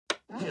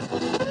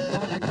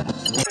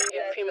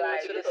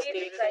to the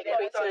states, like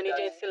creating an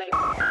agency like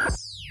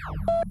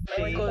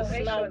because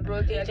now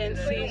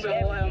agencies or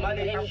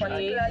NGOs,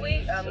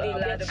 they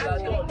get to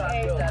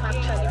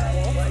actually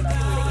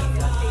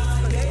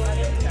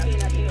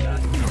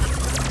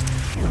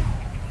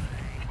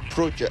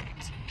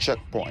Project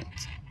Checkpoint.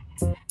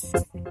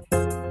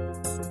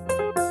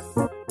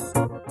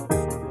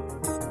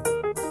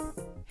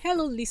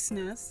 Hello,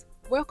 listeners.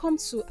 Welcome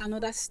to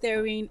another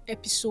stirring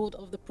episode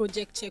of the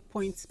Project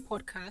Checkpoint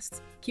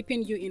podcast,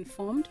 keeping you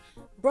informed,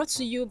 brought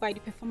to you by the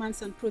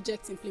Performance and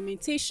Project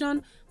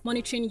Implementation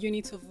Monitoring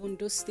Unit of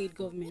Ondo State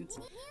Government.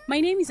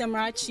 My name is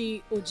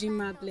Amarachi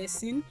Ojima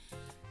Blessing,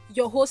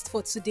 your host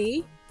for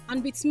today,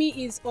 and with me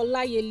is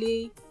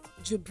Olayele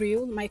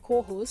Jubril, my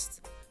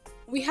co-host.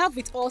 We have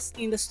with us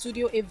in the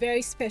studio a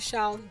very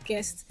special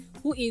guest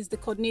who is the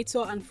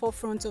coordinator and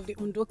forefront of the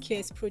ONDO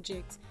CARES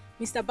project,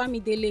 Mr.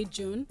 Bamidele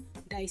John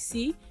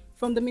Daisi,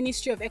 from the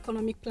Ministry of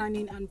Economic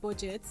Planning and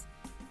Budget.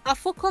 Our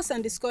focus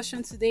and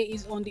discussion today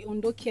is on the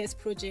Ondo CARES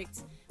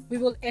project. We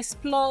will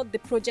explore the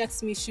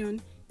project's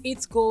mission,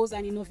 its goals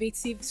and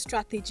innovative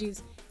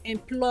strategies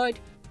employed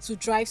to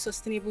drive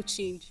sustainable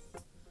change.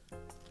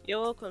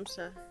 You're welcome,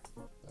 sir.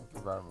 Thank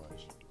you very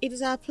much. It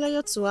is our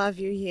pleasure to have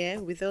you here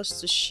with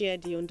us to share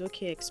the Ondo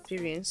Care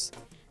experience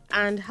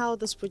and how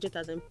this project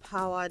has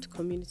empowered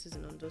communities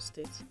in Ondo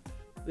State.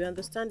 We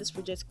understand this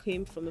project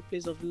came from a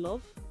place of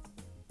love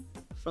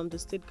from the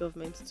state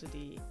government to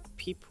the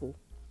people.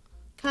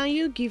 Can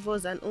you give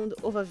us an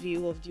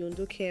overview of the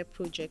Ondo Care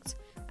project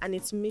and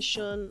its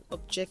mission,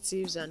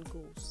 objectives, and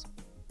goals?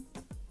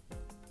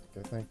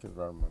 Okay, thank you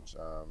very much.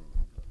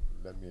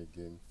 Let me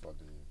again, for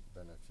the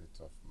benefit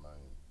of my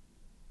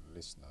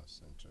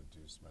listeners,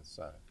 introduce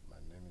myself.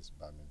 My name is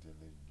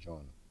Bamidele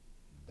John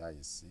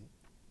Daisi,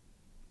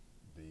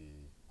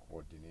 the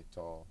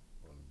coordinator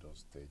Ondo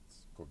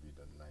State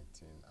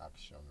COVID-19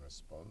 Action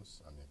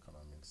Response and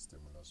Economic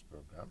Stimulus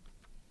Program,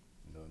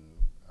 known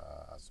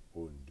as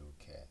Ondo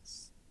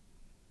CARES.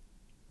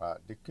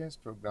 The CARES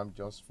program,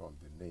 just from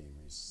the name,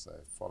 is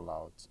a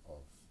fallout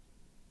of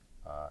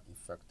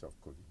effect of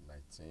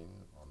COVID-19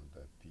 on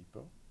the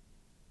people.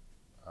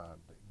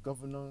 The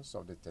governors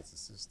of the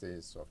 36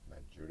 states of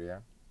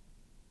Nigeria,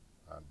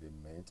 they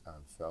met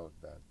and felt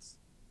that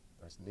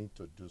there's need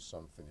to do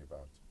something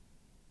about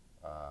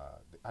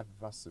the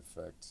adverse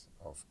effect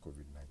of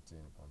COVID-19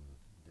 on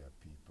their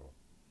people.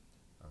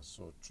 And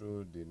so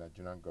through the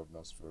Nigerian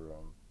Governors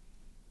Forum,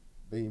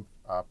 they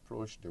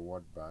approached the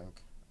World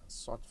Bank and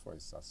sought for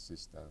its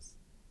assistance,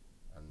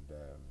 and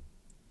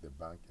the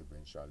bank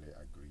eventually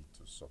agreed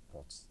to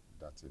support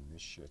that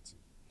initiative.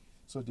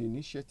 So the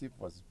initiative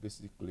was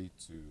basically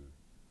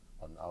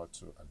on how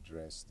to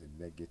address the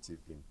negative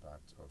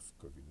impact of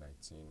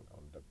COVID-19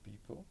 on the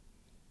people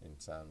in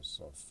terms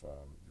of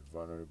the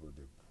vulnerable,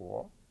 the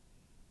poor,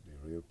 the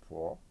real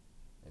poor,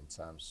 in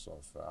terms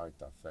of how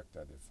it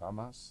affected the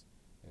farmers,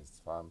 in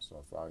terms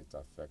of how it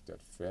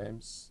affected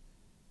firms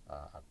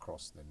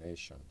across the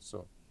nation.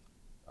 So,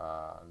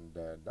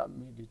 that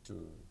made it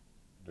to,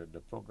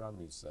 the program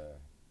is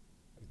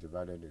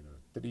divided into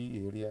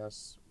 3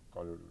 areas. We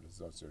call it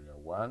Result Area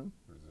 1,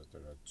 Result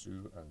Area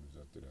 2, and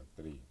Result Area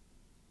 3.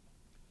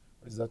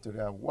 Result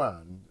Area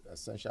 1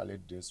 essentially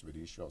deals with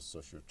the issue of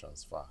social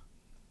transfer.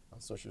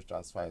 And social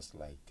transfer is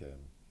like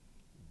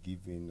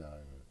giving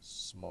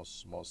small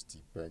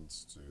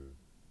stipends to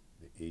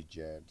the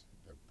aged,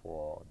 the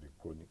poor, the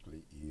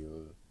chronically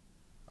ill,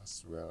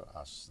 as well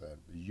as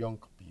the young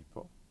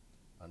people,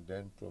 and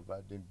then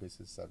providing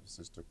basic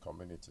services to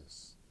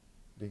communities.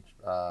 The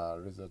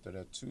Result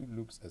Area 2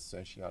 looks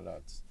essential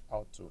at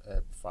how to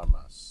help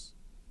farmers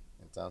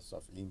in terms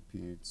of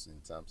inputs,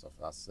 in terms of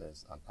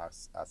access and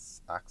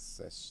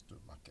access to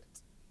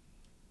market.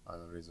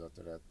 And Result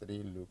Area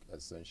 3 look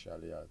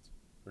essentially at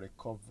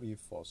recovery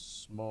for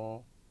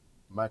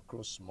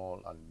micro,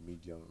 small, and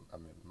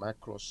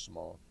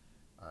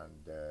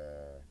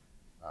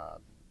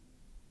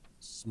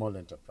small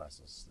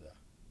enterprises. Yeah,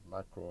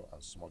 micro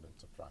and small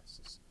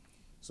enterprises.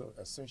 So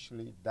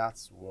essentially,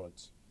 that's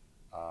what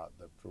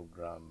the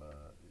program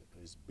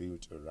is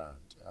built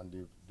around.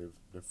 And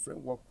the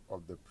framework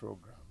of the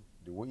program,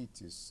 the way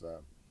it is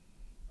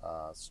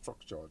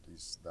structured,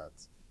 is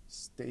that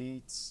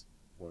states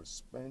will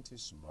spend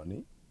its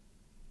money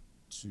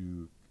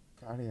to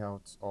carry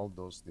out all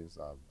those things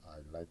I've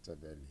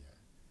highlighted earlier,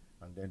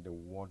 and then the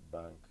World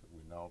Bank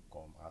will now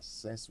come,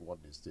 assess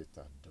what the state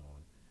have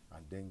done,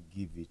 and then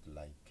give it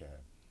like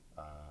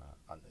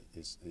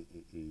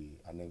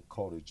an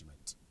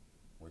encouragement.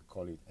 We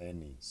call it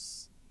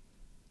earnings.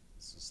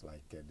 It's just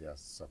like they are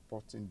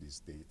supporting the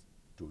state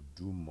to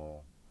do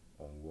more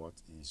on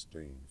what it's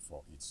doing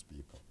for its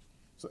people.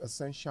 So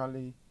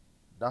essentially,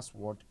 that's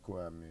what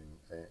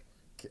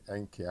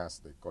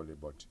NCAS they call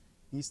it, but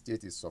each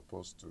state is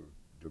supposed to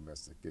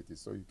domesticate it.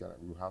 So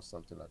you have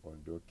something like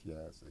Ondo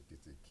CARES,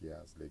 Ekiti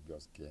CARES,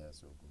 Lagos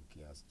CARES, Ogun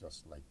CARES,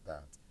 just like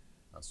that.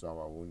 And so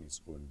our own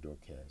is Ondo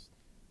CARES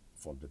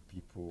for the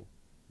people,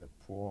 the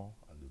poor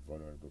and the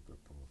vulnerable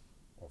people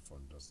of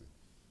Ondo State.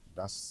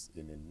 That's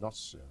in a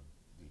nutshell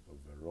the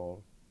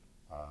overall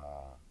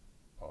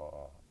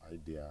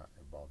idea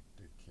about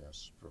the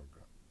CARES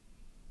program.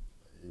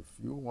 If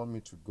you want me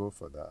to go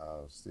for that,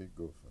 I'll still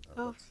go for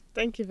that. Oh,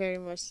 thank you very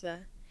much,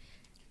 sir.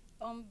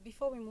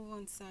 Before we move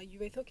on, sir, you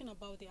were talking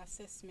about the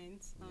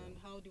assessment and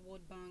Yeah. how the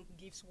World Bank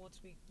gives what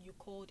you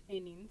called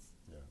earnings.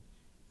 Yeah.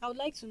 I would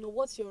like to know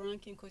what's your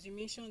ranking, because you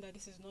mentioned that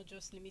this is not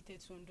just limited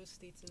to Ondo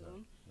State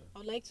alone. Yeah. I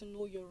would like to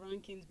know your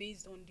rankings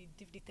based on the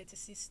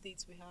 36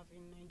 states we have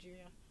in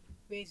Nigeria.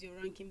 Where is your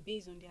ranking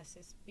based on the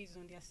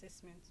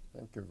assessment?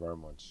 Thank you very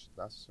much.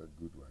 That's a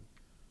good one.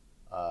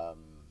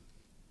 Um,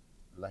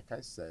 like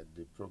I said,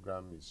 the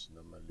program is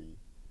normally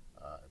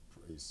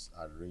is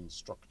arranged,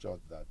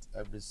 structured that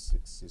every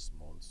six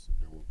months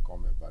they will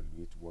come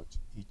evaluate what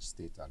each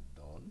state had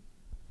done,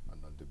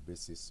 and on the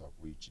basis of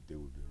which they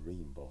will be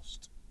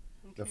reimbursed.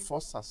 Okay. The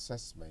first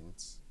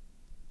assessment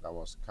that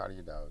was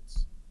carried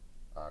out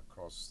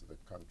across the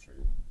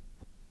country,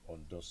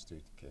 Ondo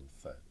State came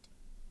third.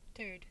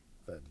 Third.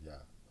 Third,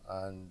 yeah,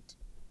 and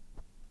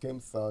came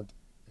third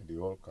in the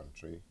whole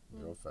country,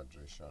 the whole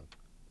federation,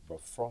 but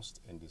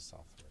first in the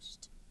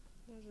southwest.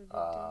 That's a big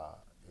deal.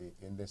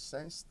 In the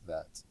sense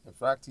that, in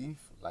fact,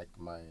 if like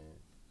my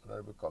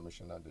honorable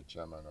commissioner, the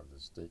chairman of the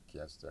state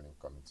care steering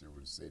committee,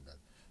 will say that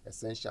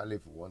essentially,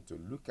 if we want to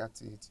look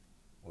at it,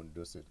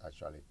 Ondo State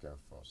actually came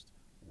first.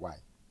 Why?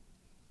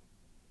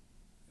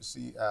 You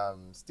see,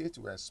 states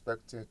were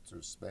expected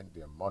to spend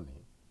their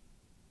money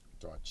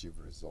to achieve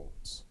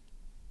results.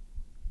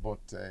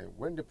 But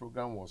when the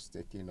program was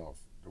taking off,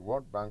 the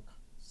World Bank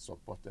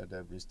supported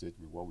every state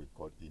with what we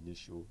call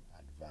initial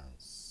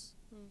advance.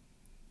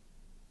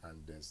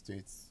 And the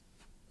states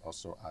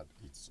also had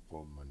its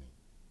own money.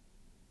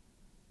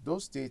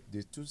 Those states,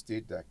 the two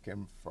states that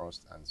came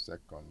first and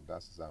second,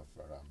 that's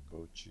Zamfara and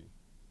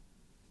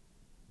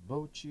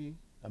Bauchi.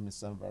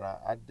 Zamfara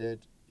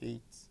added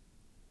 8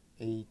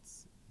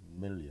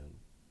 billion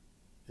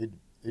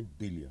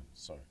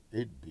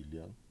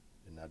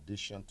in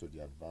addition to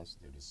the advance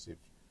they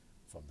received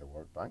from the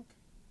World Bank.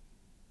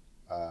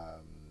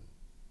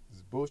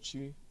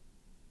 Bauchi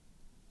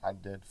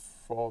added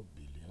 4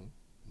 billion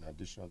in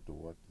addition to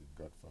what it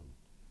got from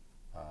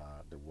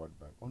the World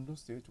Bank. Ondo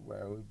State were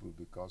able,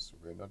 because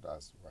we're not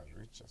as well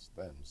rich as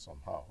them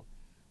somehow,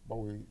 but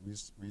we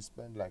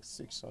spent like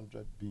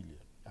 600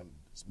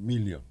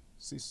 million,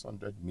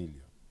 600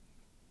 million.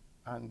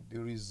 And the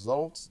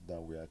results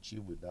that we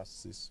achieved with that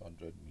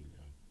 600 million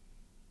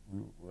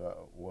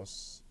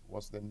was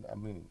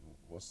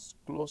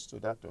close to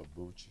that of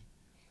Bauchi,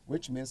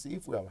 which means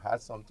if we have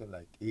had something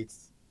like 8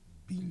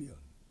 billion,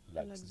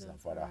 like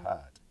Zamfara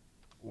had,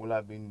 we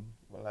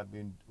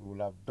will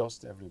have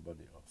dusted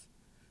everybody off.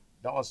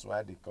 That was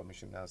why the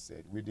commissioner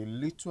said, with the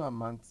little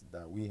amount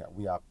that we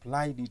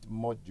applied it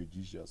more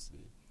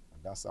judiciously,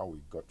 and that's how we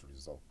got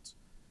results.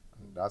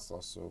 And that's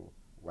also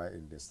why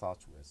in the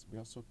southwest we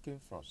also came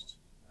first,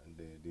 and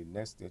the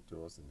next state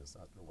to us in the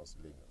southwest was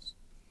Lagos.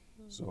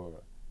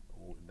 So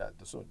that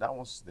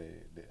was the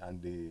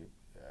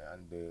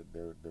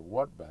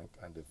World Bank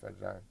and the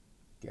Federal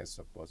Care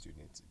Support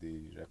Unit,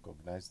 they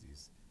recognized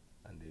this,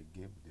 and they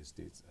gave the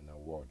states an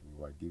award.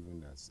 We were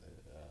given as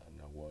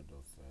an award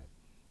of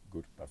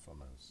good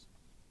performance.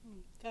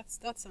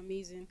 That's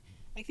amazing.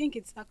 I think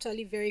it's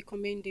actually very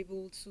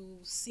commendable to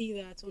see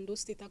that Ondo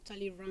State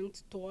actually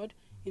ranked third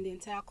in the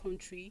entire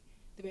country.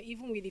 They were,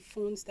 even with the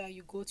funds that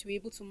you got, you were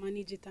able to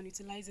manage it and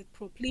utilize it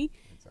properly.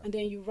 Exactly. And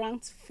then you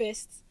ranked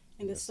first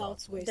in the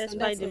southwest. That's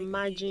and why that's the like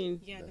margin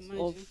big. Yeah, the Yes.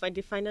 margin. of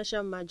the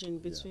financial margin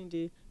between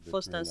the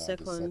first Between and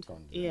second.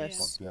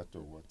 Yes. compared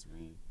to what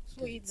we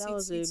So gained. That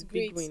was it's a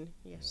great. big win.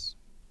 Yes.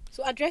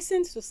 So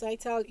addressing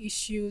societal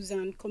issues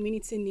and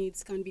community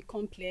needs can be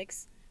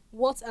complex.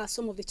 What are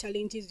some of the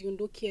challenges the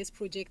Ondo Cares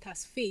project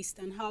has faced,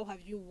 and how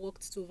have you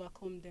worked to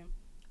overcome them?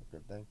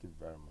 Okay, thank you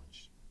very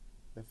much.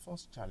 The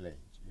first challenge,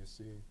 you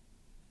see,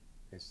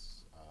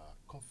 is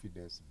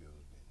confidence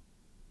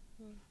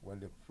building. When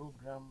the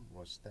program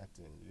was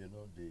starting,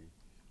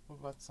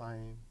 over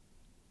time,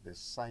 the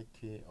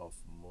psyche of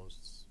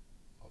most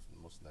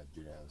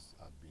Nigerians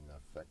have been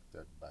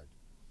affected by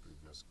the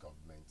previous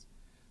government.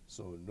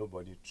 So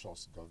nobody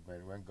trusts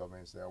government. When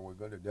government say, we're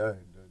going to do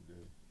it,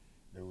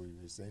 they will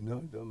say, no,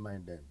 don't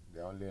mind them.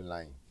 They're only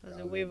lying. As They're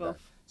a only wave lying.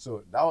 off.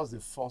 So that was the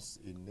first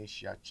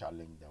initial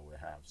challenge that we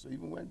have. So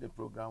even when the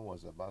program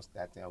was about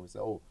starting, I would say,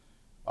 we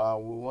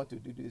want to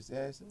do this.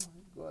 Yes,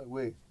 go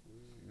away.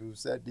 You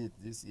said it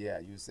this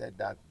year. You said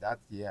that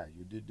year.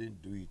 You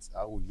didn't do it.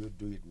 How will you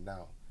do it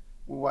now?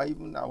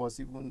 I was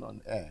even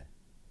on air.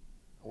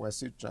 We're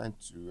still trying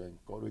to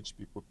encourage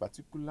people,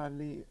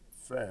 particularly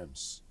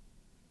firms.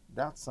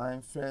 That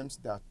time, firms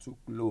that took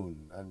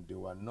loan and they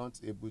were not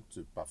able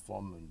to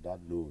perform on that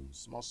loan.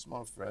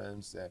 Small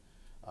firms,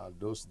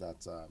 those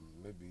that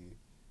maybe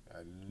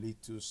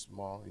little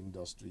small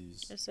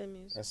industries,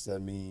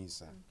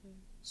 SMEs.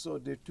 So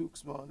they took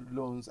small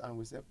loans, and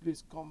we said,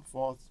 please come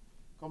forth,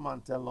 come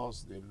and tell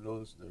us the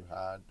loans they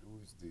had, who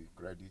is the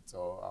creditor,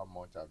 how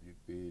much have you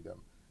paid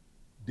them.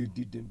 They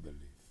didn't believe.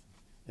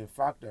 In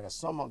fact, there are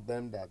some of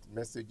them that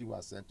messages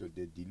were sent to,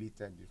 they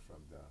deleted it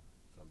from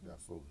their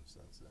phones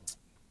and said,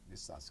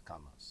 these are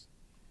scammers.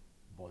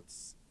 but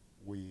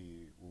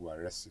we were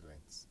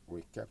resilient.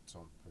 We kept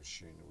on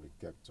pushing, we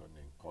kept on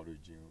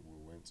encouraging,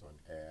 we went on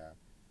air.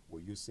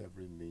 We used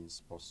every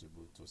means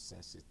possible to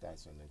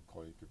sensitize and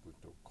encourage people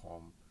to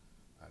come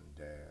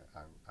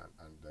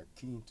and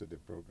key into the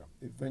program.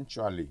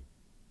 Eventually,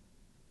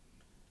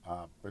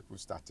 people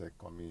started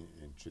coming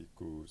in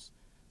trickles.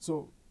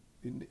 So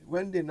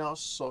when they now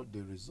saw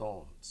the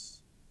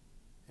results,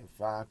 in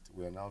fact,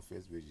 we are now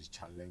faced with this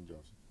challenge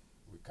of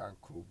we can't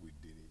cope with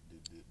the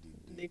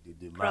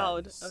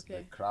Crowd. demands, the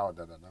Okay. crowd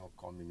that are now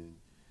coming in,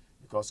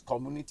 because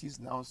communities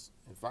now,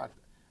 in fact,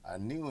 I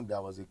knew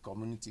there was a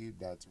community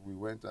that we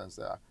went and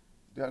said,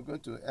 they are going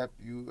to help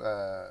you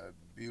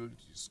build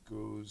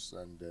schools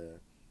and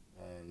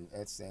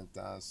health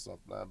centers,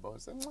 supply.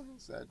 But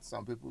said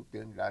some people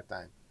came that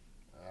time.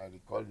 I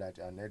recall that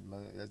an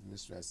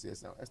headmistress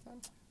says,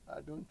 I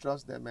don't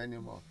trust them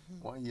anymore.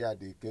 One year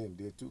they came,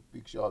 they took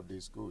picture of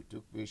the school,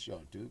 took picture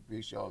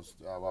of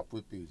our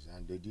pupils,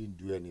 and they didn't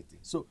do anything.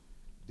 So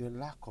the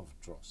lack of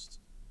trust.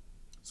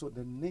 So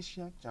the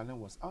nation challenge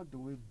was, how do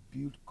we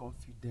build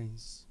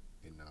confidence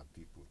in our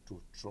people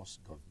to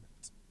trust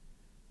government,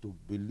 to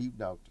believe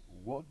that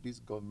what this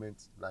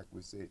government, like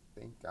we say,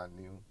 think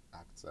anew,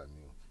 act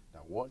anew,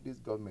 that what this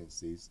government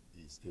says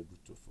is able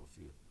to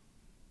fulfill.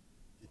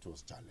 It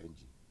was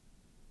challenging,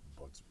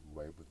 but we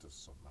were able to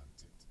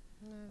surmount it.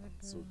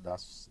 So that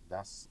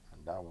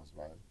was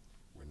why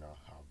we now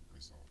have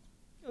result.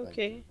 Thank you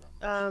Okay.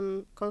 very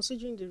much.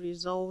 Considering the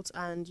results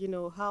and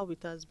how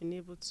it has been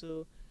able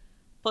to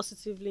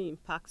positively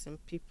impact in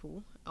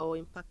people or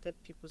impacted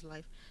people's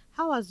life,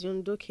 how has the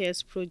Ondo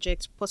Cares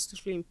project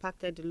positively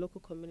impacted the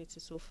local community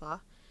so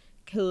far?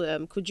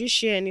 Could you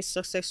share any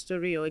success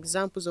story or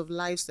examples of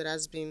lives that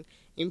has been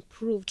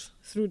improved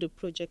through the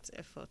project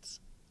efforts?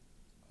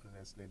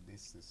 Honestly,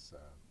 this is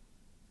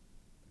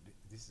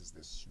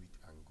the sweet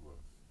angle of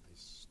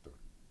this story.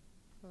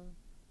 Hmm.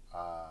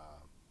 Uh,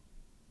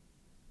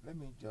 Let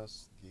me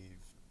just give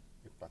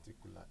a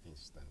particular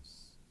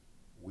instance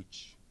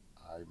which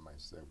I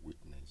myself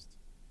witnessed.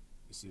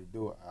 You see,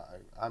 though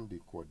I'm the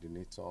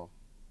coordinator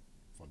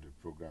for the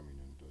program in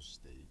Ondo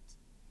State,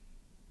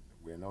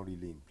 we're not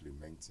really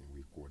implementing,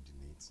 we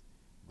coordinate,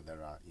 but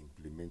there are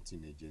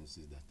implementing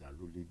agencies that are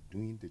really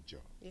doing the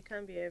job. You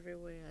can't be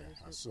everywhere.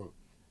 So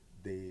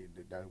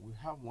we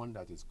have one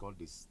that is called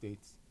the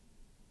State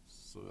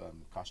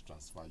Cash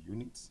Transfer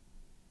Unit.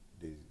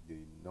 They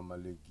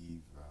normally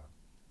give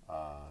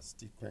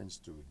stipends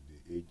to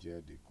the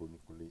aged, the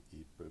chronically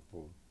ill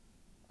people,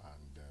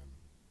 and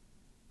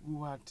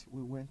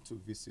we went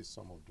to visit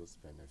some of those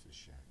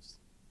beneficiaries.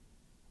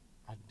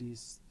 At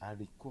this, I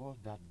recall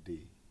that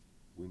day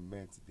we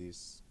met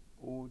these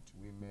old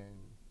women,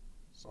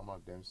 some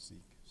of them sick,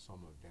 some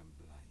of them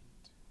blind.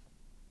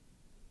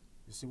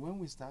 You see, when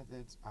we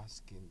started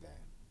asking them,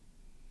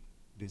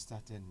 they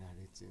started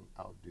narrating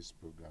how this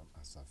program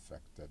has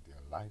affected their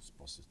lives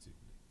positively.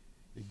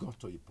 It got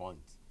to a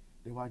point.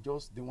 They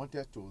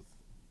wanted to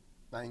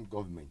thank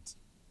government.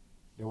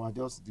 They were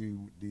just the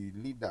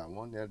leader,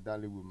 one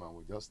elderly woman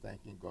was just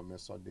thanking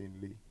government.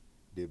 Suddenly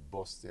they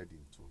busted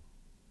into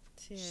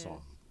Yes.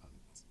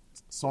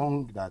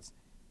 song that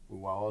we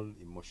were all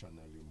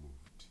emotionally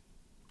moved.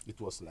 It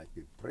was like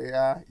a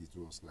prayer, it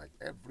was like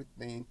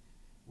everything.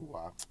 We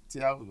were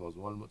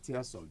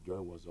tears of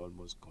joy was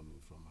almost coming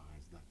from our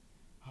eyes, that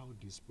how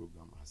this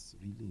program has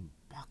really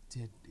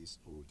impacted these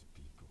old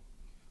people.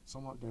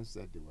 Some of them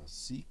said they were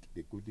sick,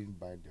 they couldn't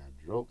buy their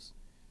drugs.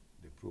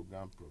 The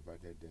program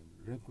provided them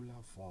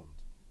regular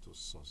funds to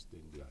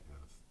sustain their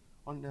health.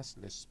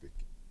 Honestly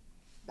speaking,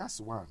 that's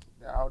one.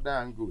 There are other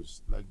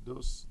angles, like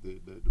those.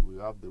 We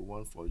have the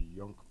one for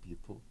young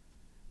people.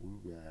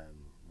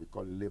 We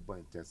call it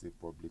labor-intensive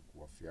public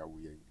warfare,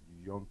 where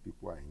young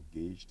people are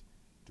engaged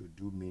to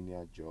do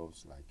menial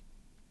jobs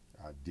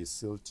like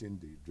desilting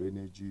the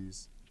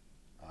drainages,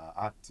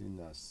 acting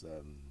as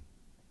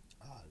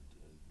uh,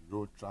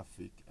 road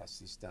traffic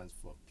assistance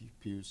for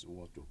pupils who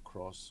want to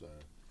cross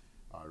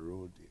a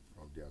road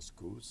from their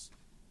schools,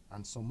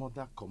 and some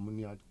other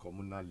communal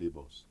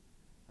labors.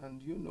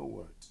 And you know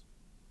what?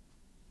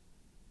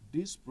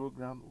 This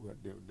program,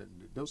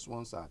 those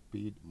ones are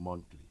paid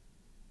monthly.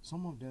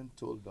 Some of them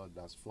told us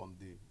that from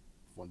the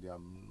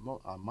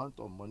amount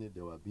of money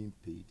they were being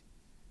paid,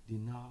 they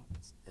now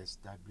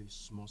establish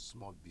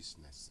small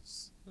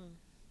businesses. Hmm.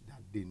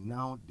 That they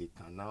now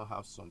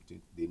have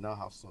something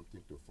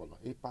to follow.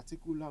 A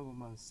particular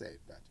woman said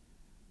that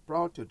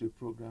prior to the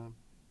program,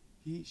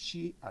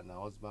 she and her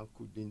husband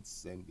couldn't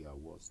send their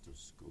words to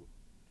school.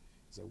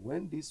 So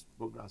when this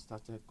program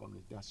started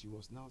coming, that she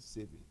was now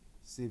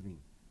saving,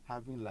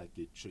 having like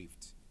a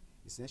thrift.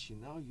 He said she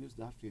now used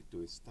that faith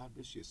to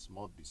establish a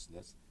small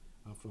business,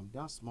 and from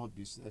that small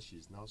business,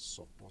 she's now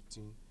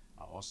supporting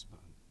her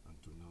husband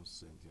and to now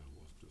send their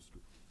work to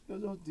school.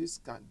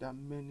 There are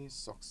many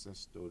success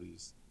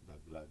stories that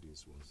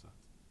Gladys once had,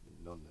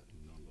 in all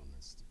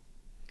honesty.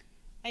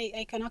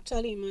 I can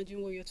actually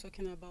imagine what you're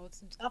talking about.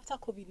 After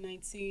COVID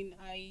 19,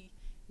 I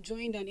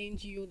joined an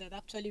NGO that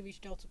actually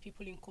reached out to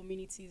people in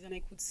communities, and I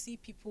could see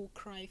people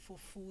cry for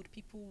food.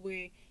 People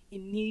were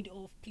in need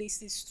of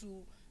places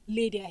to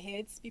lay their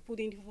heads. People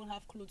didn't even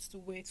have clothes to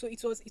wear. So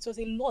it was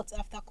a lot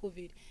after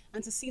COVID,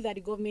 and to see that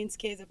the government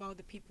cares about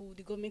the people,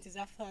 the government is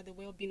after the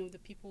well-being of the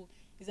people,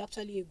 is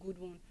actually a good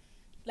one.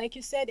 Like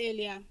you said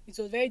earlier, it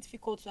was very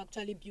difficult to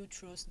actually build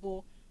trust,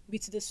 but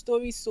with the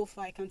stories so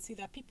far, I can see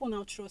that people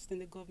now trust in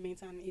the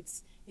government, and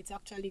it's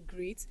actually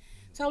great.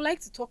 So I would like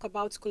to talk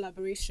about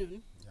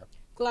collaboration. Yep.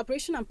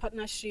 Collaboration and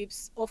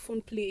partnerships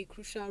often play a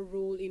crucial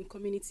role in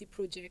community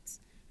projects.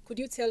 Could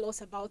you tell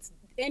us about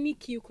any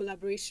key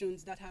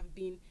collaborations that have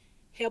been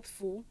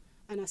helpful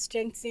and are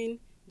strengthening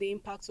the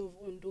impact of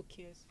Ondo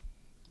Cares?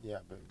 Yeah,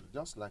 but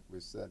just like we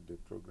said, the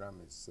program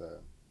is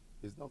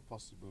it's not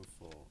possible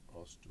for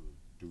us to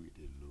do it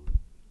alone.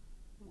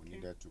 We Okay.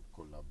 needed to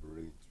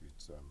collaborate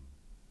with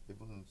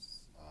even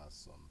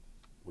some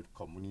with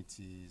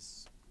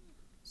communities,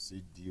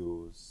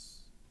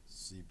 CDOs,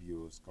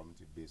 CBOs,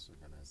 community-based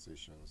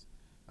organizations,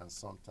 and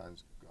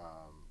sometimes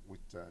with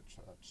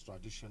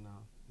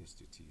traditional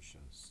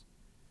institutions.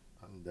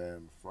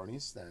 And for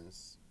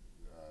instance,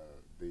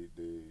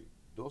 the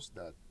those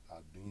that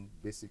are doing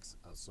basics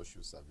and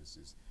social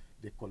services,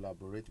 they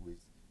collaborate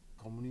with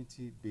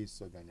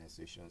community-based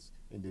organizations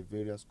in the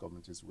various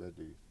communities where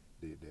they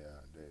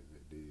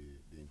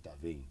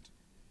intervened.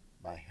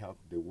 By help,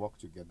 they work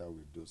together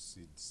with those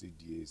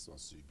CDAs or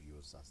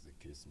CBOs, as the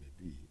case may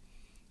be,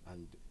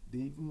 and they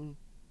even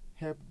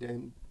help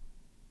them.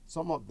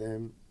 Some of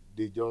them,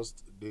 they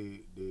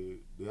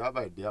have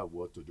idea of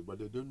what to do, but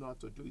they don't know how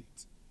to do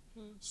it.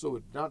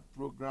 So that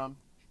program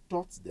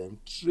taught them,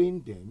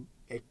 trained them,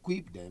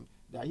 equipped them,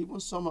 that even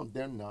some of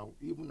them now,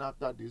 even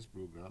after this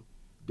program,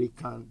 they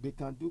can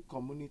do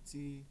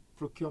community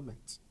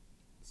procurement.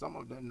 Some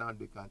of them now,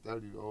 they can tell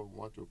you, oh, I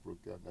want to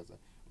procure this,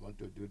 I want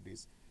to do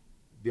this.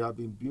 They have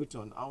been built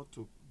on how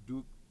to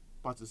do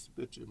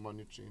participatory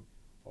monitoring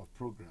of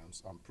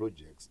programs and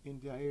projects in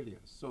their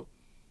areas. So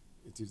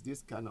it is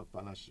this kind of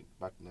partnership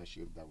that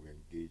we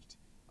engaged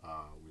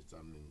with,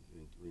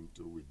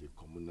 into with the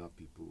communal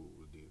people,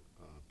 with the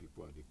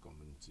people at the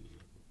community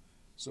level.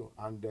 So,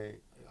 and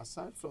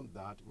aside from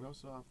that, we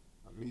also have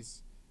at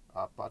least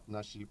a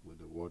partnership with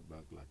the World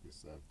Bank, like we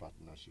said,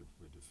 partnership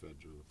with the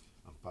federal,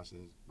 and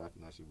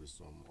partnership with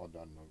some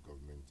other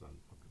non-governmental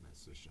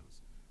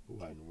organizations who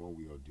are in one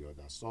way or the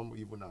other. Some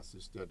even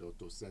assisted or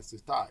to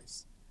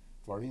sensitize.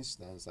 For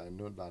instance, I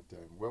know that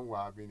when we're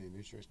having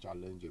initial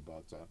challenge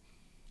about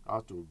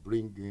how to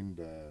bring in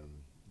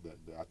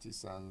the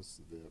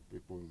artisans, the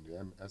people in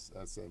the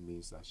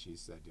SMEs, as she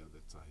said the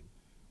other time,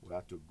 we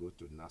had to go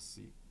to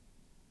NACI.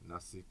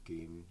 NACI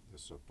came, they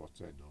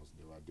supported us.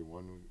 They were the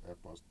one who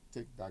helped us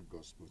take that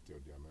gospel to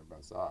their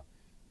members.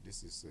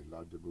 This is a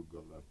laudable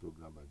government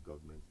program by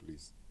government.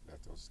 Please let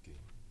us came.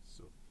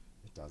 So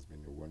it has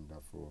been a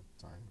wonderful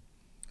time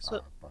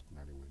So,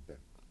 partnering with them.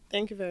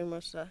 thank you very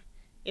much, sir.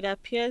 It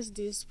appears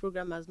this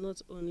program has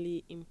not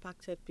only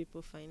impacted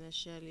people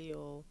financially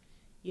or,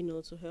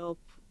 to help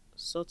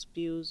sort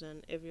bills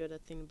and every other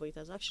thing, but it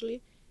has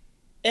actually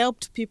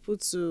helped people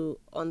to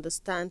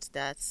understand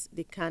that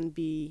they can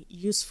be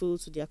useful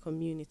to their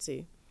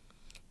community.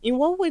 In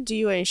what way do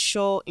you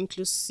ensure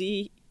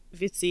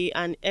inclusivity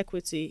and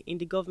equity in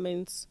the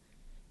government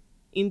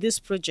in this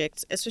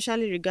project,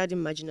 especially regarding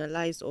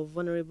marginalized or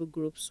vulnerable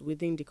groups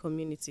within the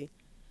community?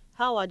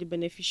 How are the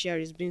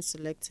beneficiaries being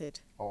selected?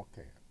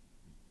 Okay,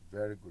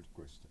 very good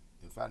question.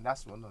 In fact,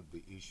 that's one of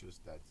the issues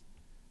that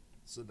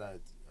so that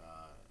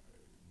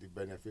the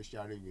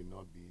beneficiary will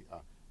not be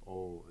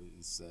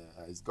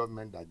it's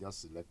government that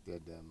just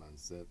selected them and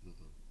said.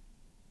 Mm-mm.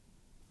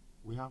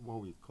 We have what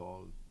we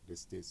call the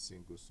state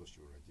single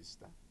social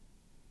register.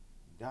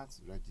 That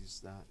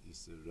register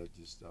is a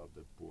register of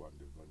the poor and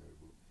the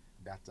vulnerable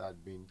that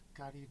had been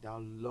carried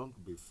out long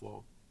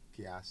before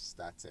CARES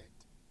started.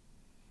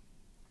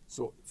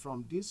 So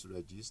from this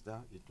register,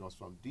 it was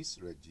from this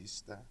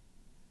register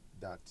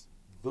that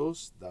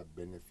those that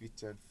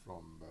benefited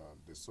from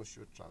the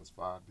social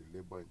transfer, the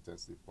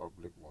labor-intensive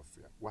public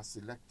welfare, were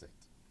selected.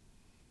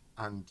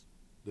 And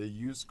they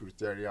use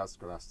criteria,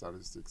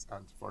 characteristics,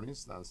 and for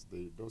instance,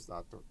 those that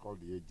are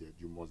called the aged,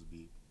 you must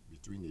be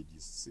between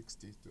ages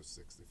 60 to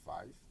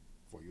 65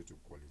 for you to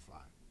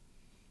qualify.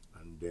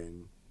 And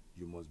then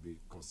you must be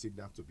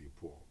considered to be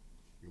poor.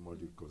 You must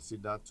be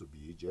considered to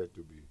be aged,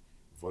 to be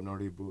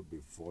vulnerable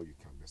before you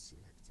can be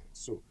selected.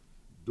 So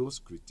those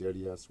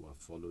criteria were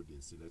followed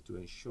in select to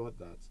ensure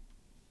that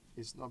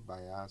it's not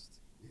biased,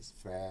 it's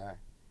fair,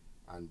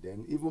 and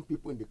then even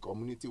people in the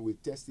community will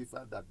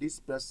testify that this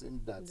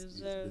person that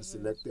is been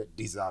selected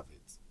deserve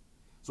it.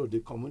 So the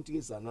community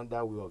is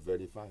another way of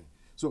verifying.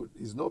 So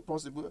it's not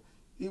possible.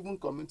 Even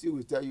community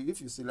will tell you, if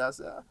you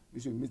select,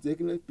 you should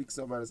mistakenly pick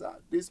somebody and say,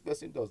 this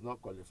person does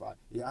not qualify.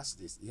 He has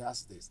this, he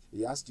has this,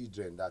 he has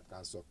children that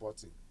can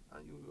support him.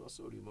 And you will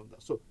also remove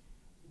that. So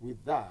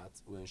with that,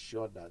 we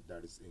ensure that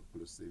there is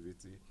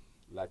inclusivity.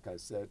 Like I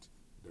said,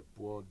 the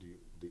poor,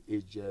 the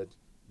aged,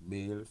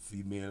 male,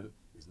 female,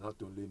 is not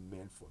only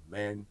meant for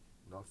men,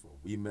 not for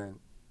women.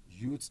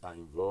 youths are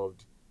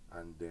involved,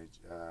 and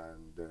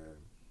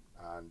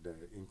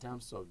in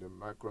terms of the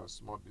micro and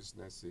small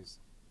businesses,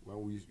 when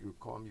you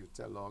come, you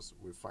tell us,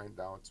 we find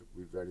out,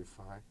 we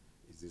verify,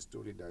 is the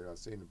story that you are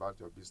saying about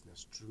your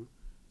business true?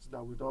 So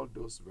that with all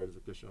those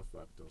verification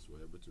factors,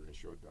 we're able to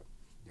ensure that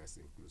there's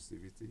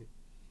inclusivity,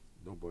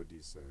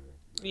 nobody's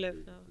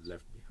Left out.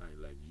 left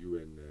behind, like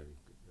UN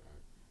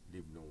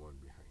leave no one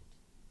behind.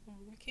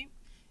 Okay.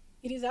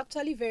 It is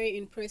actually very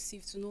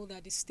impressive to know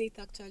that the state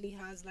actually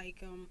has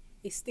like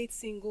a state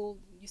single,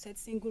 you said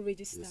single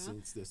register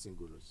Since the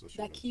single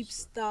social that keeps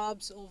register.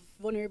 tabs of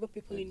vulnerable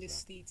people in the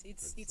Exactly. state.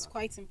 It's Exactly.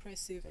 quite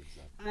impressive,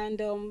 Exactly.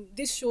 and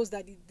this shows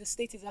that the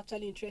state is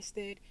actually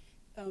interested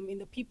in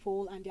the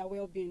people and their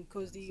well-being.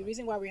 Because the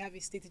reason why we have a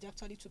state is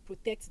actually to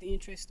protect the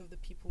interest of the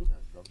people. Yeah,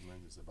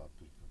 government is about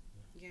people.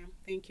 Yeah,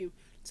 thank you.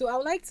 So I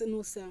would like to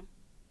know, sir,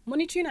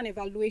 monitoring and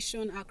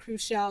evaluation are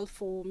crucial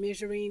for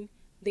measuring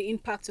the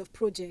impact of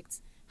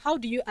projects. How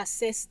do you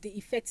assess the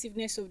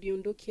effectiveness of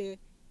the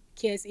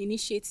Cares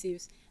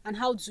initiatives, and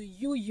how do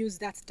you use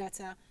that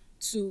data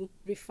to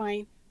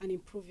refine and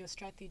improve your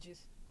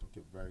strategies?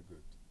 Okay, very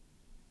good.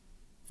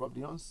 From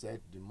the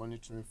onset, the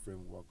monitoring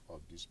framework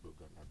of this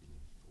program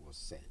was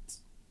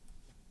set.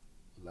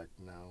 Like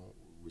now,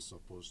 we're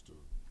supposed to,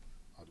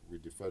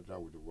 with the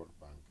federal, with the World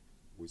Bank,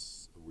 we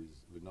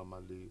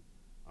normally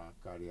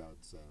carry out,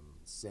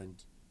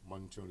 send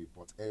monitoring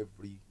report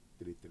every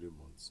three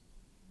months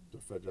to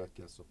Federal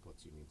Care Support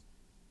Unit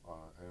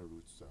en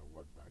route to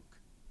World Bank.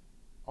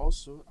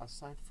 Also,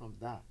 aside from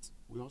that,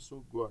 we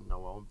also go on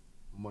our own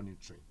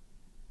monitoring.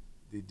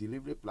 The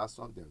delivery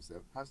platform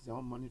themselves has their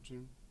own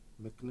monitoring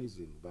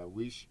mechanism by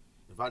which,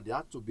 in fact, they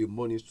have to be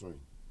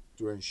monitoring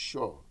to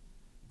ensure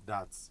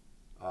that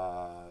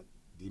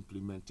the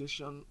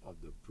implementation of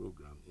the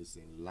program is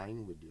in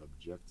line with the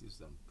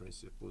objectives and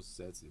principles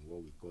set in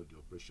what we call the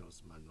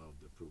operations manual of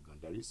the program.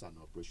 There is an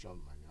operation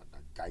manual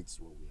that guides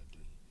what we are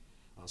doing.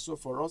 And so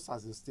for us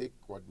as a state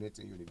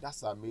coordinating unit,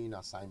 that's our main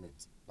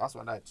assignment. That's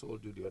what I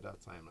told you the other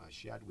time, I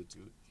shared with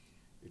you.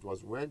 It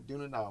was when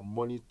during our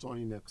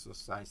monitoring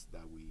exercise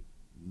that we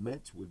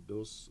met with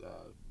those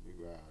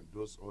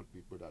old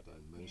people that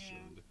I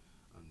mentioned,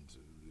 and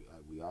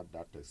we had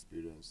that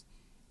experience.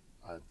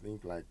 I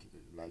think,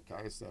 like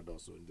I said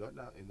also,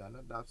 in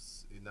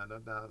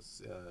another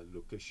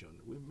location,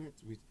 we met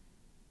with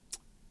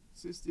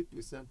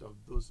 60% of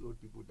those old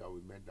people that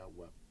we met that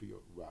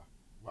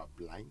were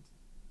blind,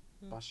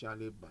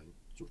 partially blind,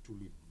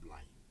 totally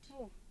blind.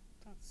 Oh,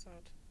 that's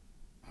sad.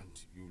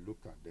 And you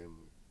look at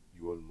them,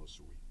 you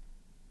almost weep.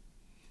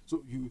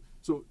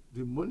 So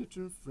the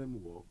monitoring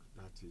framework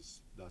that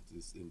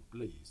is in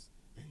place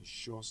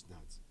ensures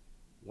that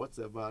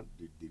whatever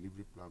the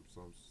delivery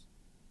platforms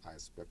are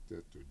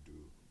expected to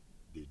do,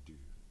 they do.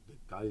 They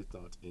carry it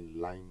out in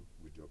line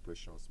with the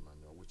operations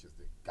manual, which is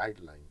the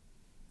guideline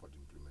for the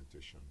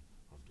implementation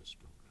of this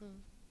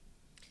program.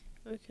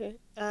 Okay.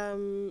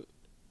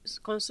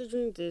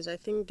 Considering this, I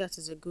think that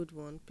is a good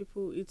one.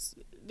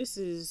 This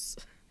is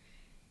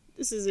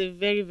this is a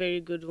very, very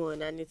good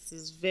one, and it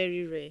is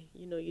very rare.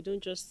 You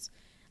don't just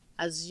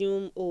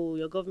assume, oh,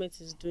 your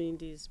government is doing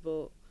this,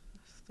 but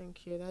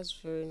thank you. That's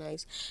very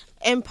nice.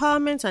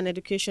 Empowerment and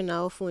education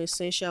are often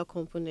essential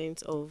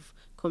components of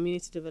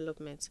community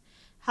development.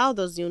 How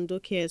does the Ondo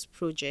Cares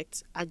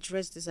project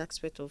address this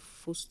aspect of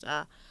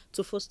foster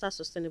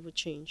sustainable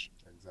change?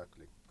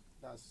 Exactly.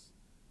 That's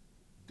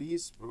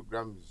these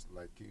programs,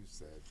 like you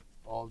said,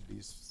 all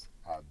these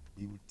are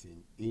built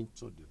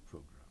into the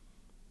program.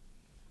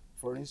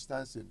 For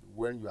instance,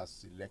 when you are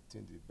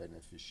selecting the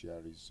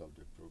beneficiaries of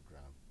the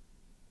program,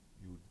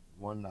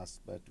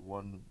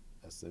 one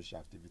essential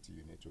activity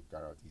you need to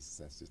carry out is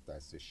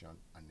sensitization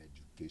and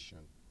education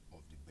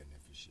of the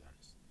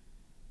beneficiaries.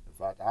 In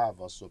fact, I have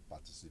also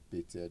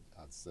participated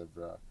at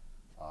several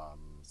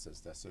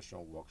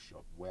sensitization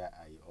workshops where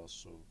I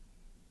also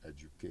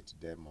educate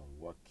them on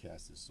what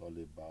CARES is all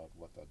about,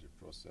 what are the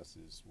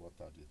processes, what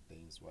are the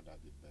things, what are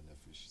the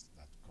benefits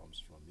that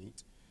comes from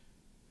it.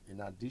 In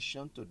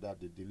addition to that,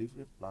 the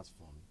delivery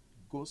platform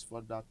goes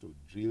further to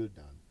drill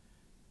down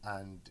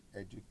and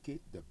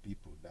educate the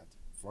people that,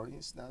 for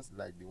instance,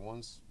 like the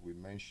ones I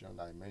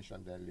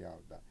mentioned earlier,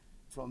 that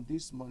from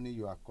this money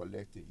you are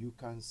collecting, you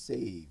can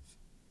save.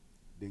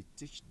 They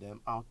teach them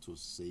how to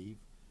save,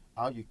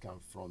 how you can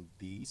from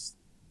this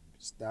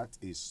start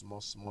a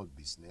small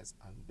business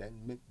and then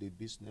make the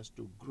business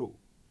to grow.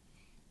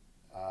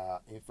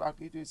 In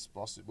fact, it is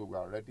possible. We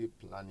are already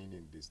planning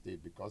in the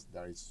state because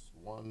there is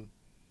one.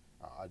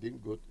 I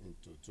didn't go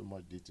into too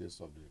much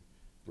details of the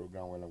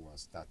program when I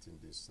was starting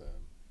this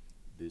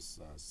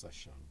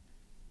session.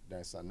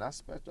 There's an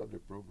aspect of the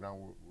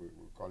program we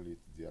call it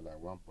DLI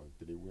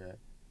 1.3, where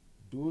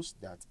those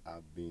that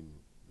have been,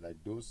 like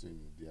those in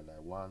DLI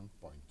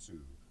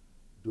 1.2,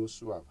 those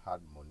who have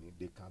had money,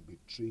 they can be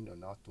trained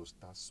on how to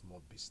start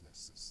small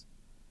businesses.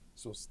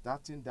 So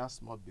starting that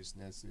small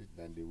businesses,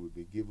 then they will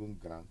be given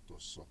grant to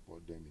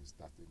support them in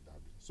starting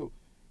that business. So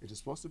it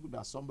is possible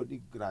that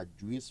somebody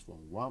graduates from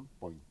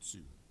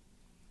 1.2,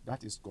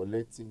 that is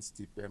collecting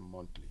stipend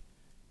monthly,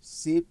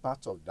 save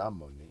part of that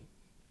money,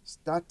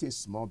 start a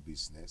small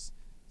business.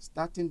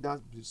 Starting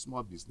that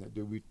small business,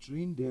 they will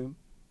train them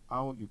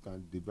how you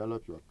can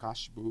develop your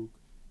cash book,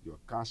 your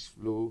cash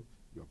flow,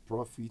 your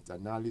profit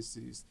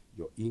analysis,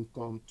 your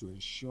income, to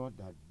ensure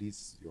that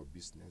this your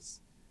business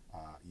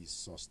is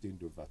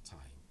sustained over time.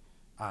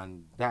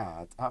 And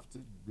that, after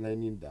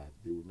learning that,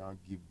 they will now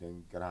give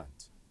them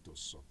grant to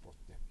support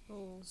them.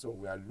 Oh. So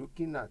we are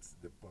looking at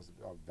the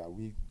possibility of that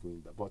we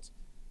going back. But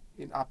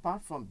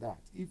apart from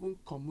that, even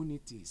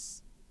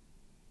communities,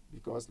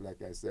 because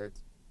like I said,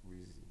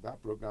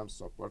 that program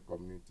support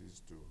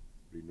communities to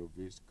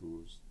renovate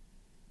schools,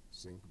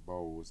 sink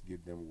boreholes,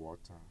 give them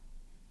water,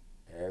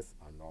 earth,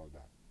 and all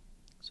that.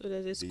 So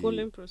there's a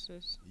schooling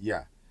process.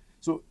 Yeah.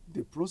 So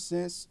the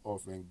process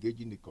of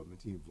engaging the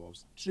community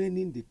involves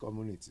training the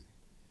community,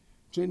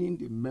 training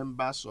the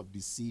members of the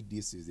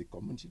CDCs, the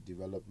Community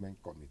Development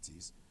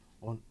Committees,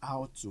 on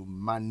how to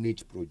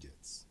manage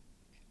projects.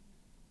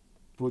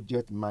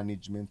 Project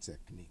management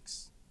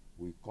techniques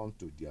will come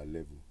to their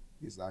level.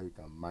 This is how you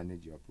can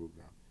manage your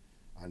program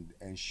and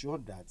ensure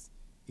that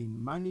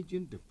in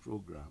managing the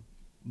program,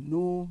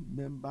 no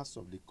members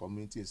of the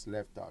community is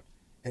left out.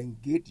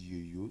 Engage your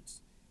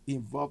youth,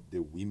 involve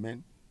the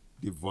women,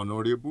 the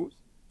vulnerable,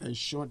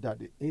 ensure that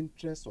the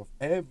interests of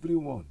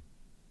everyone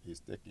is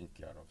taken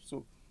care of.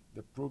 So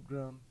the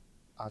program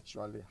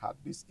actually had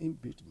this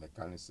inbuilt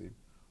mechanism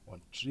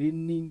on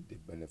training the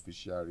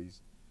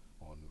beneficiaries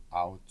on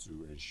how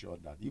to ensure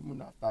that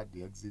even after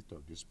the exit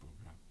of this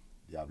program,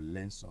 they have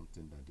learned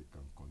something that they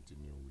can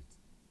continue with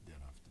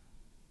thereafter.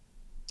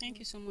 Thank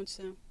you so much,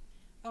 sir.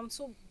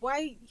 So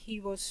while he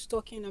was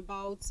talking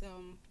about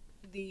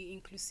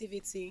the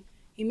inclusivity,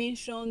 he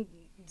mentioned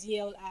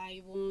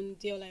DLI 1,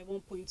 DLI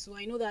 1.2.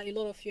 I know that a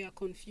lot of you are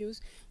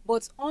confused,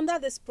 but under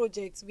this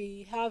project,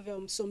 we have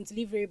some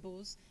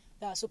deliverables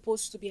that are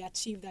supposed to be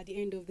achieved at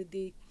the end of the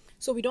day.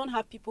 So we don't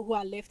have people who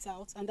are left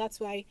out, and that's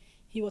why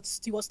he was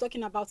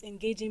talking about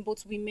engaging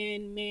both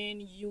women,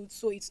 men, youth.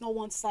 So it's not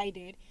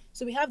one-sided.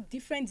 So we have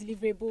different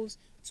deliverables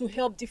to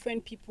help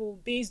different people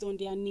based on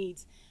their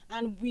needs,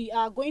 and we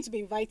are going to be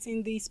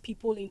inviting these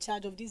people in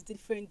charge of these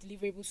different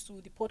deliverables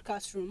to the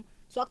podcast room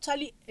to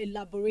actually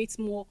elaborate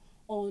more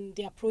on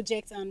their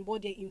project and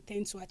what they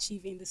intend to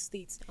achieve in the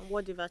States And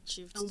what they've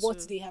achieved. and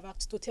what they have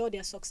to tell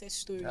their success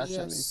stories. Actually,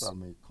 Yes. if I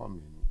may come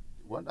in,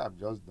 what I've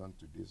just done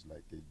today is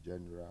like a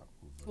general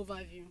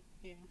Overview,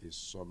 yeah. a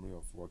summary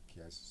of what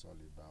CARES is all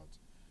about.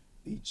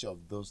 Each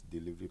of those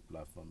delivery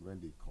platforms, when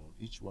they come,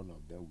 each one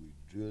of them will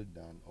drill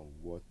down on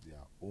what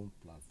their own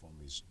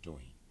platform is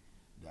doing,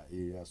 their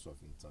areas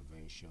of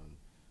intervention,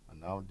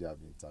 and how they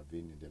have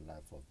intervened in the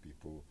life of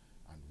people,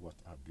 and what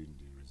have been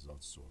the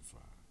results so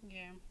far.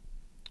 Yeah.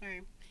 All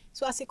right.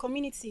 So as a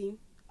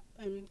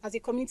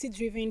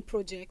community-driven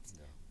project,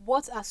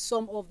 what are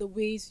some of the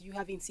ways you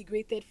have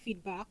integrated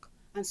feedback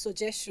and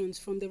suggestions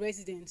from the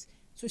residents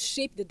to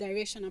shape the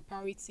direction and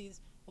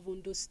priorities of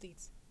Ondo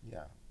State?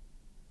 Yeah.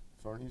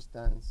 For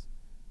instance,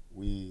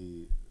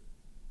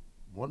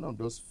 one of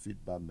those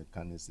feedback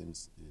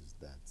mechanisms is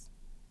that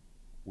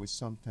we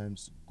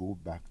sometimes go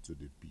back to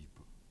the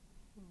people.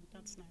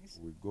 That's nice.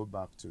 We go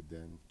back to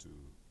them to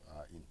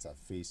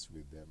interface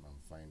with them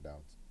and find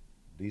out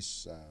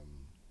this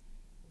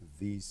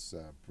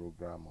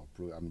program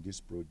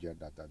this project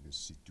that has been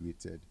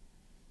situated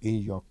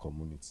in your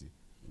community.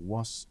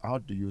 How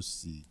do you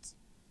see it?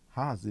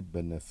 How does it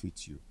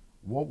benefit you?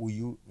 What will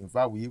you? In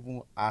fact, we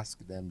even ask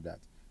them that.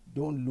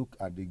 Don't look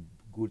at the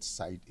good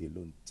side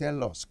alone.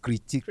 Tell us,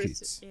 critique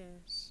it.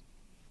 Yes.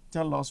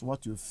 Tell us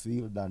what you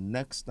feel that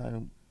next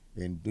time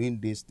in doing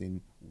this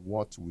thing,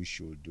 what we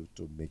should do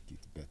to make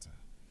it better.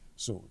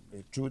 So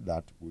through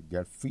that, we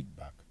get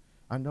feedback.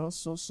 And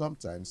also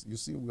sometimes, you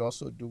see, we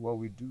also do what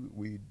we do.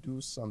 We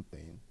do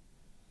something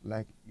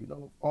like,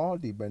 all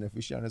the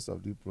beneficiaries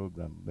of the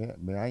program,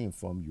 may I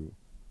inform you,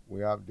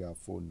 we have their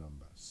phone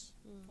numbers.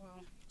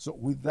 Wow. So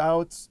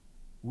without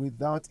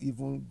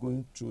even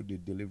going through the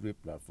delivery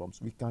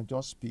platforms, we can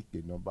just pick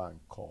a number and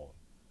call.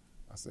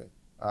 I say,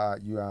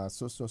 you are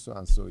so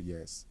and so,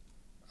 yes.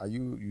 Are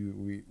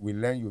we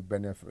learn you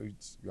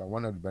benefit, you are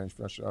one of the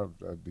beneficiaries of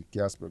the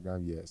CARES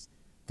program, yes.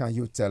 Can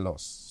you tell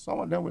us? Some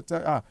of them will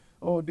tell,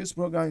 this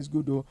program is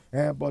good,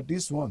 but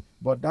this one,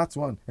 but that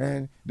one,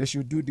 and they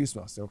should do this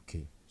one. I say,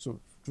 okay. So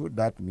through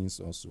that means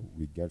also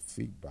we get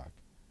feedback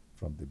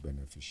from the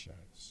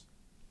beneficiaries.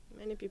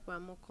 Many people are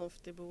more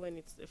comfortable when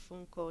it's a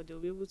phone call. They'll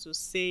be able to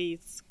say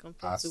it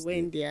compared to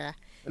when they are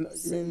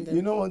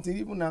sending. One thing,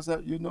 even as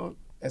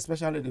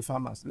especially the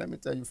farmers. Let me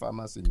tell you,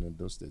 farmers in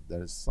Ondo State,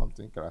 there is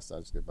something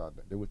characteristic about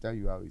them. They will tell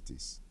you how it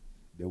is.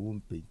 They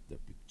won't paint the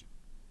picture.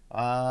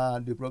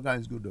 The program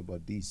is good,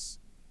 but this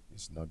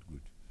is not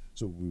good.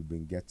 So we've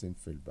been getting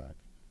feedback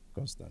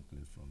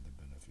constantly from the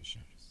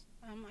beneficiaries.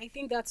 I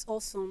think that's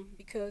awesome,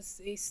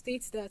 because a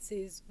state that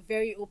is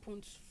very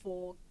open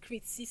for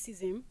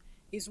criticism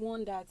is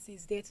one that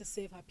is there to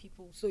serve her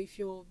people. So if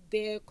you're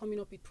there coming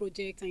up with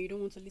projects and you don't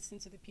want to listen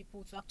to the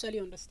people to actually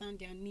understand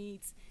their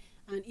needs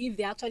and if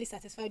they're actually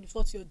satisfied with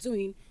what you're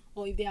doing,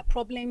 or if there are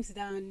problems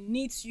that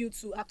needs you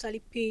to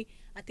actually pay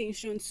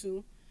attention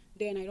to,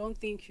 then I don't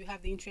think you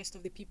have the interest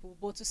of the people.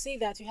 But to say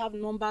that you have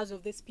numbers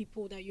of these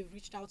people that you've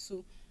reached out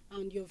to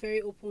and you're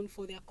very open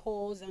for their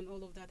calls and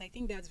all of that, I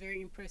think that's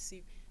very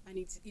impressive, and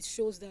it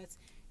shows that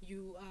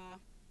you are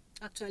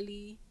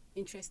actually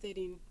interested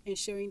in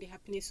ensuring the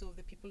happiness of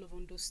the people of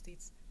Ondo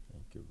State.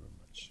 Thank you very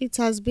much. It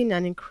has been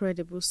an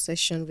incredible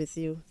session with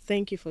you.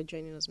 Thank you for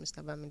joining us,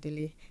 Mr.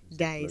 Bamidele It's a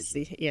pleasure.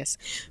 Daisi. Yes,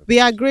 It's a we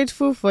are pleasure.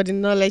 grateful for the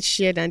knowledge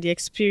shared and the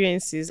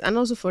experiences, and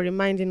also for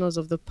reminding us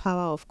of the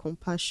power of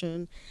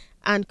compassion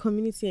and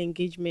community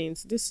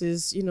engagement. This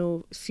is,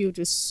 filled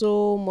with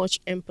so much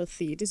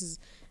empathy. This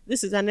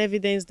is an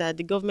evidence that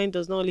the government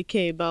does not only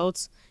care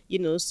about,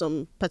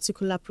 some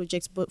particular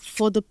projects, but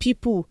for the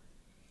people.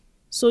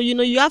 So,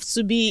 you have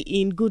to be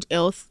in good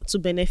health to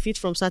benefit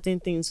from certain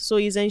things. So,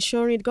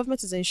 the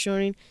government is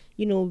ensuring,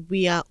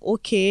 we are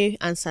okay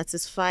and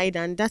satisfied.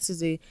 And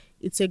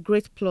it's a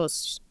great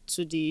plus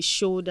to the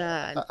shoulder.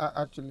 And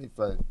Actually, if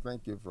I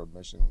thank you for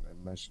making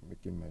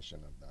mention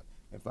of that.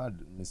 In fact,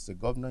 Mr.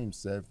 Governor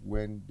himself,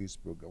 when he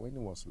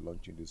was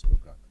launching this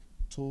program,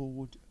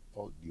 told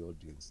all the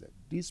audience that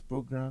this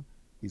program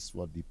is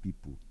for the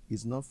people.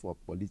 It's not for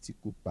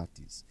political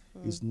parties.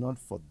 It's not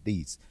for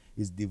this.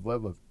 It's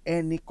devoid of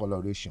any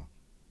coloration.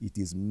 It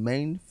is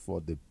meant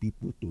for the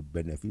people to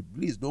benefit.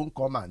 Please don't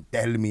come and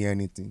tell me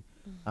anything.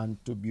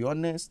 And to be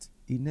honest,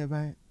 he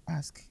never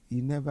asked.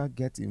 He never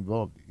get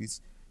involved.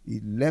 He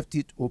left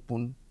it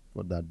open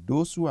for that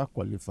those who are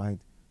qualified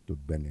to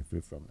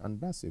benefit from. And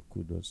that's a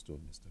kudos to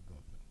Mr.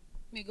 Governor.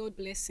 May God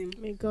bless him.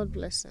 may God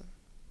bless him.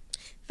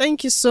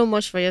 Thank you so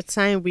much for your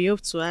time. We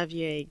hope to have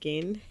you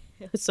again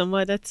some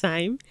other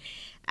time.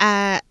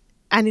 Uh,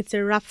 and it's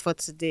a wrap for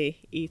today.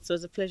 It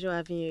was a pleasure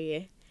having you here.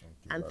 Thank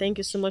you And very thank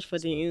you much. so much for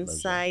It's the my pleasure.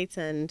 insight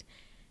and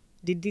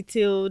the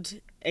detailed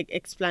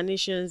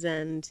explanations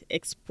and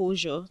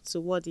exposure to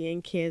what the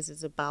NCARES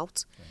is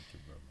about. Thank you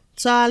very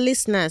much. To our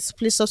listeners,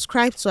 please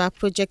subscribe to our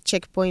Project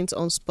Checkpoint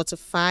on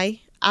Spotify,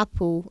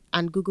 Apple,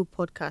 and Google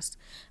Podcast,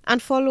 and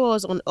follow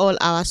us on all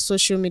our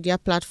social media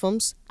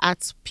platforms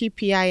at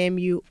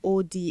PPIMUODSG.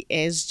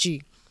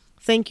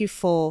 Thank you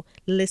for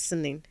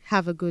listening.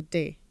 Have a good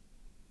day.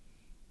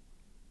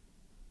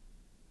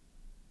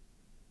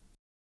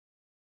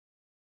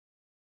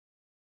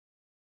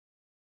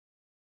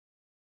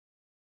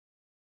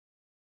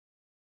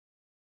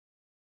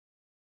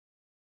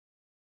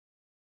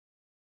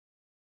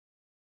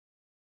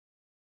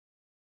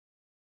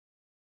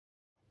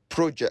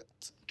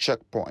 Project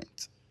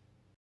Checkpoint.